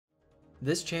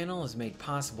This channel is made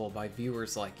possible by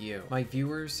viewers like you. My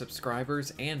viewers,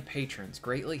 subscribers, and patrons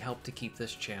greatly help to keep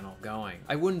this channel going.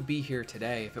 I wouldn't be here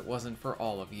today if it wasn't for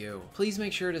all of you. Please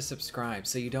make sure to subscribe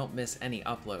so you don't miss any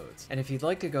uploads. And if you'd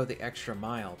like to go the extra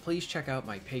mile, please check out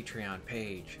my Patreon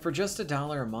page. For just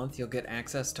 $1 a month, you'll get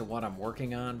access to what I'm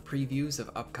working on, previews of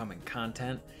upcoming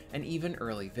content, and even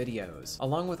early videos,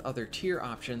 along with other tier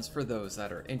options for those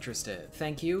that are interested.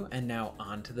 Thank you, and now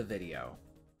on to the video.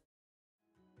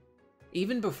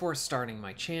 Even before starting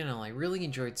my channel, I really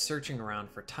enjoyed searching around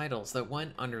for titles that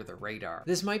went under the radar.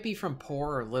 This might be from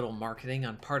poor or little marketing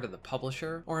on part of the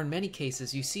publisher, or in many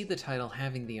cases you see the title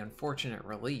having the unfortunate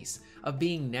release of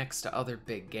being next to other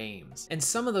big games. And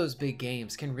some of those big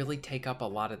games can really take up a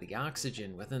lot of the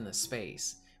oxygen within the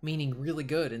space, meaning really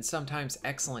good and sometimes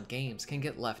excellent games can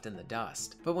get left in the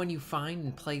dust. But when you find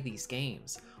and play these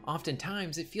games,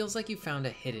 oftentimes it feels like you found a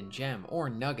hidden gem or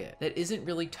nugget that isn't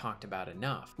really talked about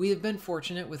enough. We have been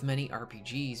fortunate with many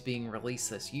RPGs being released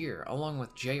this year, along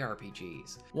with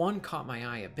JRPGs. One caught my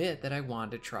eye a bit that I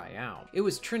wanted to try out. It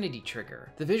was Trinity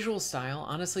Trigger. The visual style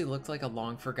honestly looked like a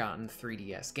long-forgotten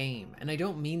 3DS game, and I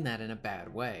don't mean that in a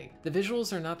bad way. The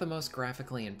visuals are not the most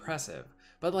graphically impressive,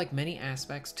 but like many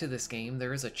aspects to this game,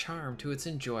 there is a charm to its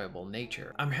enjoyable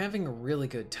nature. I'm having a really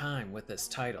good time with this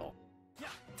title.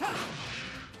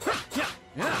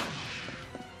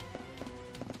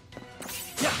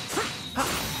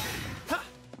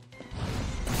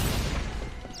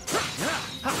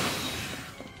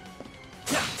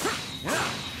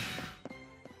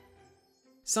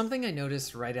 Something I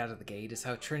noticed right out of the gate is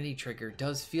how Trinity Trigger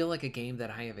does feel like a game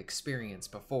that I have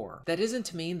experienced before. That isn't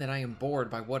to mean that I am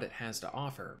bored by what it has to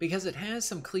offer, because it has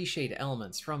some cliched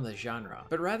elements from the genre,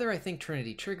 but rather I think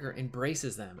Trinity Trigger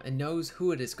embraces them and knows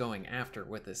who it is going after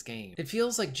with this game. It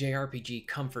feels like JRPG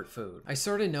comfort food. I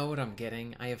sorta know what I'm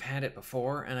getting, I have had it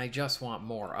before, and I just want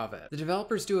more of it. The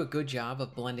developers do a good job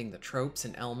of blending the tropes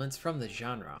and elements from the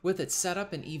genre, with its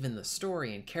setup and even the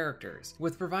story and characters,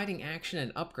 with providing action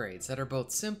and upgrades that are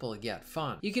both simple yet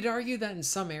fun. You could argue that in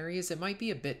some areas it might be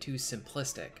a bit too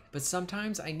simplistic, but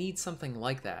sometimes I need something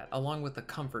like that, along with the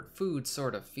comfort food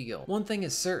sort of feel. One thing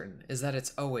is certain, is that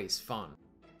it's always fun.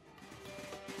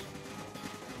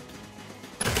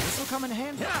 This will come in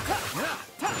handy.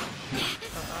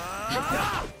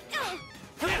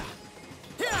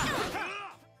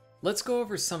 Let's go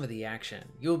over some of the action.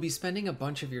 You will be spending a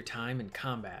bunch of your time in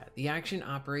combat. The action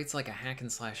operates like a hack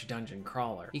and slash dungeon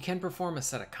crawler. You can perform a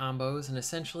set of combos, and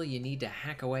essentially you need to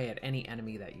hack away at any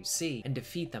enemy that you see and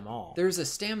defeat them all. There is a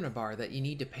stamina bar that you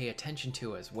need to pay attention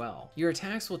to as well. Your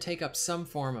attacks will take up some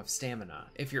form of stamina.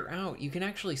 If you're out, you can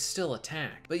actually still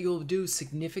attack, but you will do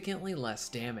significantly less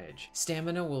damage.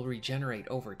 Stamina will regenerate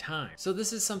over time, so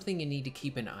this is something you need to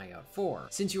keep an eye out for,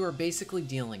 since you are basically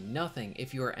dealing nothing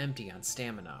if you are empty on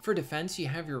stamina. For defense, you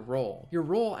have your roll. Your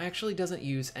roll actually doesn't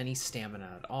use any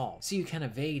stamina at all, so you can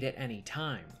evade at any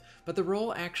time, but the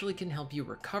roll actually can help you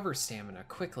recover stamina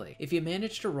quickly. If you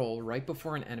manage to roll right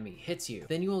before an enemy hits you,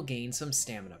 then you will gain some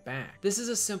stamina back. This is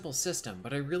a simple system,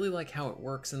 but I really like how it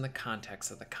works in the context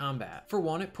of the combat. For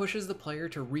one, it pushes the player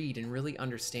to read and really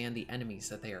understand the enemies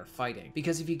that they are fighting,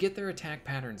 because if you get their attack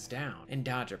patterns down and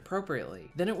dodge appropriately,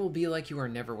 then it will be like you are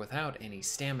never without any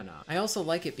stamina. I also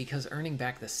like it because earning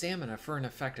back the stamina for an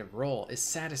effective roll is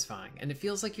satisfying, and it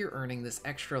feels like you're earning this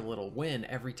extra little win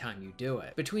every time you do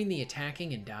it. Between the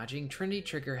attacking and dodging, Trinity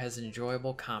Trigger has an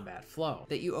enjoyable combat flow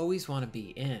that you always want to be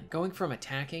in. Going from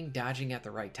attacking, dodging at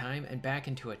the right time, and back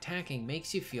into attacking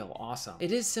makes you feel awesome.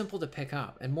 It is simple to pick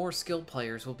up, and more skilled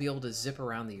players will be able to zip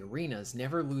around the arenas,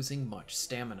 never losing much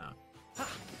stamina.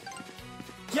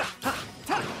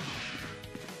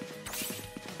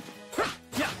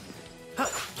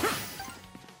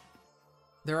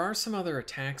 There are some other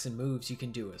attacks and moves you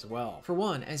can do as well. For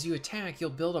one, as you attack,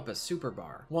 you'll build up a super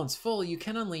bar. Once full, you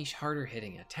can unleash harder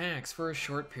hitting attacks for a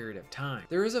short period of time.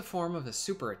 There is a form of a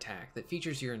super attack that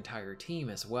features your entire team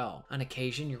as well. On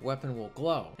occasion, your weapon will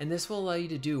glow, and this will allow you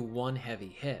to do one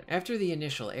heavy hit. After the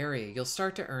initial area, you'll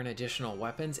start to earn additional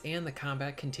weapons and the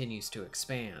combat continues to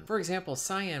expand. For example,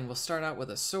 Cyan will start out with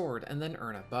a sword and then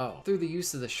earn a bow. Through the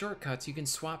use of the shortcuts, you can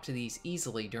swap to these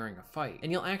easily during a fight,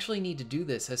 and you'll actually need to do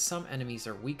this as some enemies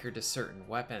are weaker to certain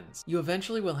weapons. You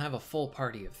eventually will have a full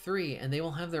party of 3, and they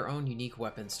will have their own unique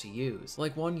weapons to use,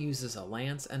 like one uses a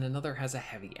lance and another has a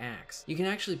heavy axe. You can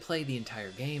actually play the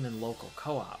entire game in local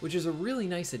co-op, which is a really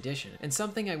nice addition, and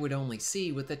something I would only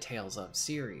see with the Tales of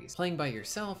series. Playing by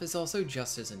yourself is also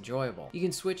just as enjoyable. You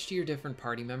can switch to your different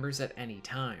party members at any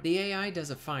time. The AI does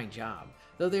a fine job,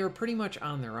 though they are pretty much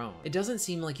on their own. It doesn't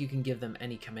seem like you can give them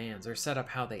any commands or set up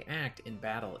how they act in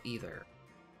battle either.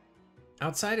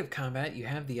 Outside of combat, you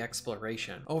have the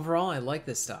exploration. Overall, I like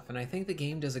this stuff, and I think the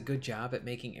game does a good job at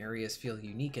making areas feel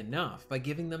unique enough by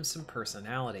giving them some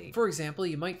personality. For example,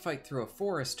 you might fight through a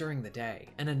forest during the day,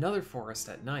 and another forest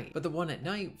at night, but the one at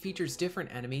night features different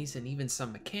enemies and even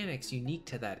some mechanics unique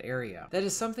to that area. That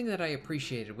is something that I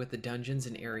appreciated with the dungeons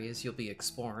and areas you'll be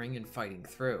exploring and fighting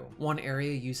through. One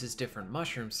area uses different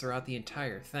mushrooms throughout the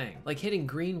entire thing. Like hitting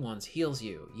green ones heals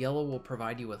you, yellow will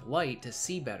provide you with light to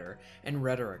see better, and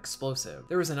red are explosive.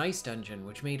 There was an ice dungeon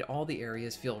which made all the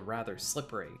areas feel rather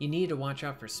slippery. You needed to watch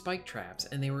out for spike traps,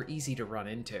 and they were easy to run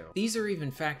into. These are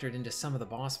even factored into some of the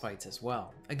boss fights as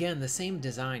well. Again, the same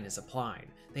design is applied.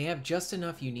 They have just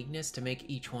enough uniqueness to make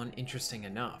each one interesting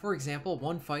enough. For example,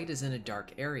 one fight is in a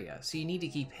dark area, so you need to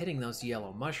keep hitting those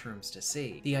yellow mushrooms to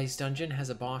see. The ice dungeon has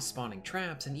a boss spawning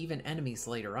traps and even enemies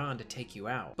later on to take you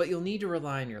out, but you'll need to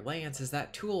rely on your lance as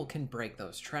that tool can break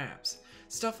those traps.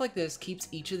 Stuff like this keeps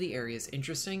each of the areas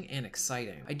interesting and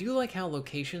exciting. I do like how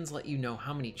locations let you know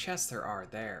how many chests there are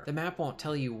there. The map won't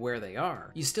tell you where they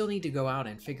are. You still need to go out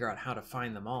and figure out how to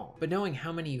find them all. But knowing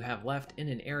how many you have left in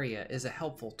an area is a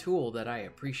helpful tool that I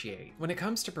appreciate. When it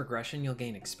comes to progression, you'll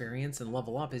gain experience and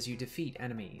level up as you defeat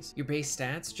enemies. Your base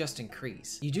stats just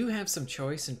increase. You do have some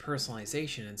choice and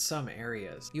personalization in some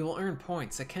areas. You will earn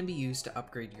points that can be used to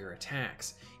upgrade your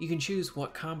attacks. You can choose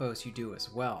what combos you do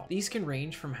as well. These can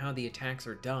range from how the attacks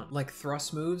are done, like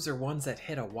thrust moves or ones that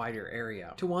hit a wider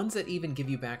area, to ones that even give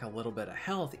you back a little bit of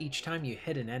health each time you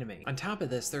hit an enemy. On top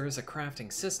of this, there is a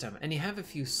crafting system, and you have a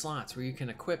few slots where you can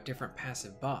equip different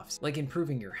passive buffs, like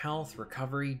improving your health,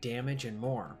 recovery, damage, and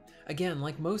more. Again,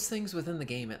 like most things within the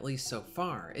game, at least so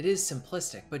far, it is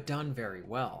simplistic but done very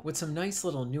well, with some nice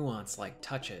little nuance like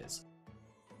touches.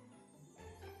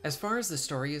 As far as the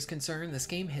story is concerned, this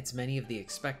game hits many of the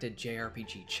expected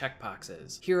JRPG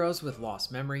checkboxes. Heroes with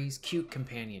lost memories, cute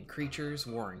companion creatures,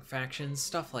 warring factions,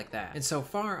 stuff like that. And so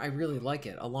far, I really like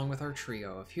it, along with our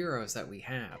trio of heroes that we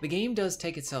have. The game does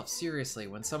take itself seriously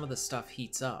when some of the stuff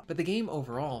heats up, but the game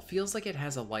overall feels like it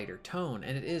has a lighter tone,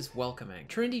 and it is welcoming.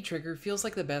 Trinity Trigger feels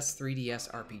like the best 3DS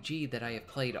RPG that I have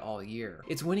played all year.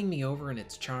 It's winning me over in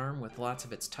its charm, with lots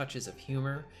of its touches of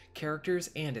humor, characters,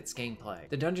 and its gameplay.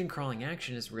 The dungeon crawling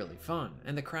action is really fun,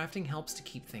 and the crafting helps to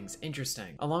keep things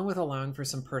interesting, along with allowing for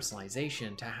some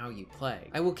personalization to how you play.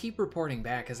 I will keep reporting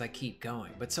back as I keep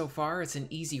going, but so far it's an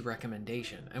easy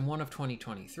recommendation, and one of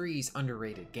 2023's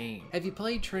underrated games. Have you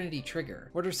played Trinity Trigger?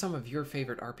 What are some of your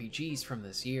favorite RPGs from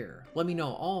this year? Let me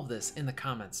know all of this in the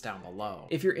comments down below.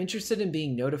 If you're interested in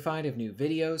being notified of new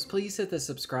videos, please hit the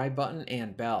subscribe button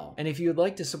and bell. And if you would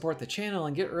like to support the channel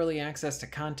and get early access to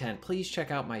content, please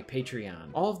check out my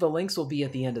Patreon. All of the links will be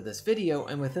at the end of this video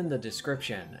and within the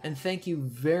description. And thank you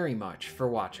very much for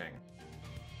watching.